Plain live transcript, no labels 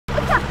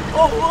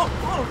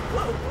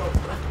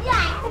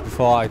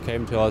Before I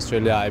came to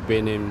Australia, I've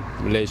been in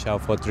Malaysia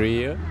for 3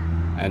 years,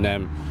 and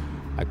then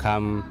I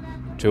come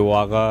to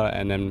Wagga,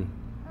 and then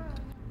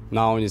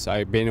now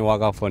I've been in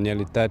Wagga for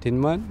nearly 13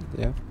 months.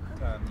 Yeah.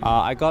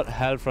 I got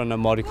help from the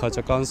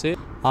Multicultural Council.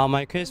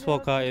 My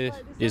caseworker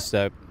is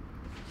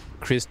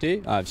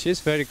Christy. She's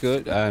very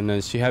good,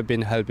 and she has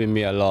been helping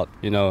me a lot.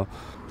 You know,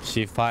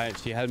 she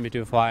helped me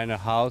to find a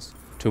house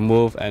to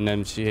move, and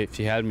then she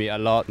helped me a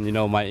lot. You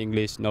know, my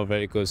English not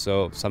very good,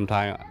 so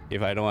sometimes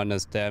if I don't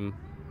understand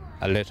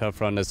a letter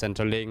from the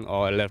Centrelink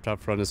or a letter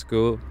from the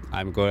school,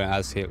 I'm going to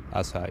ask help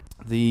outside.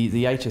 The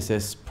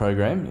HSS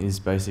program is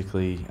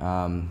basically,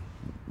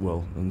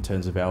 well, in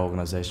terms of our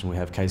organisation, we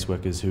have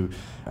caseworkers who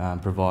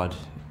provide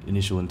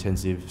initial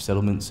intensive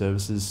settlement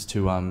services to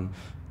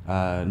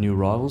new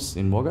arrivals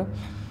in Wagga.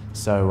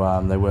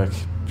 So they work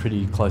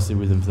pretty closely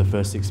with them for the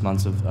first 6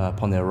 months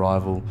upon their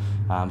arrival,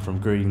 from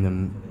greeting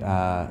them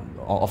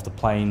off the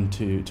plane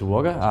to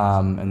Wagga,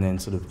 and then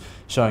sort of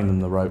showing them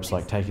the ropes,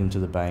 like taking them to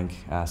the bank,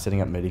 setting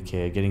up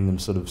Medicare, getting them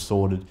sort of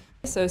sorted.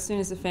 So as soon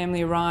as the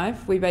family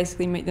arrive, we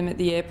basically meet them at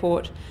the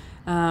airport,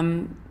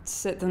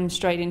 set them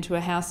straight into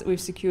a house that we've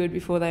secured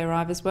before they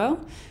arrive as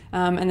well,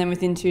 and then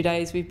within 2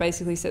 days we've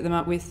basically set them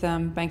up with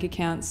bank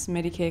accounts,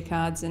 Medicare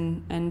cards,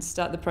 and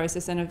start the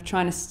process and of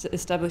trying to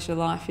establish a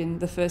life in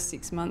the first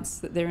 6 months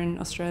that they're in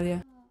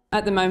Australia.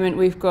 At the moment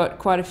we've got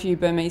quite a few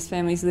Burmese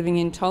families living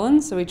in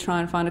Tollens, so we try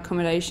and find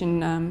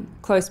accommodation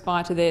close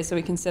by to there so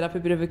we can set up a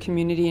bit of a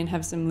community and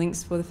have some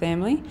links for the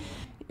family.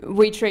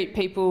 We treat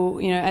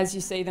people, you know, as you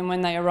see them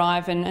when they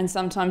arrive, and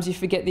sometimes you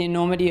forget the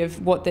enormity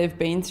of what they've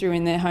been through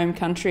in their home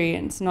country,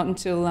 and it's not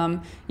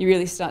until you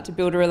really start to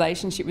build a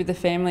relationship with the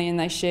family and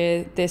they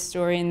share their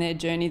story and their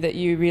journey that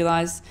you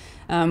realise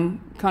kind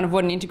of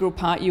what an integral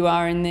part you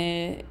are in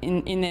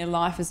their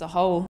life as a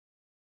whole.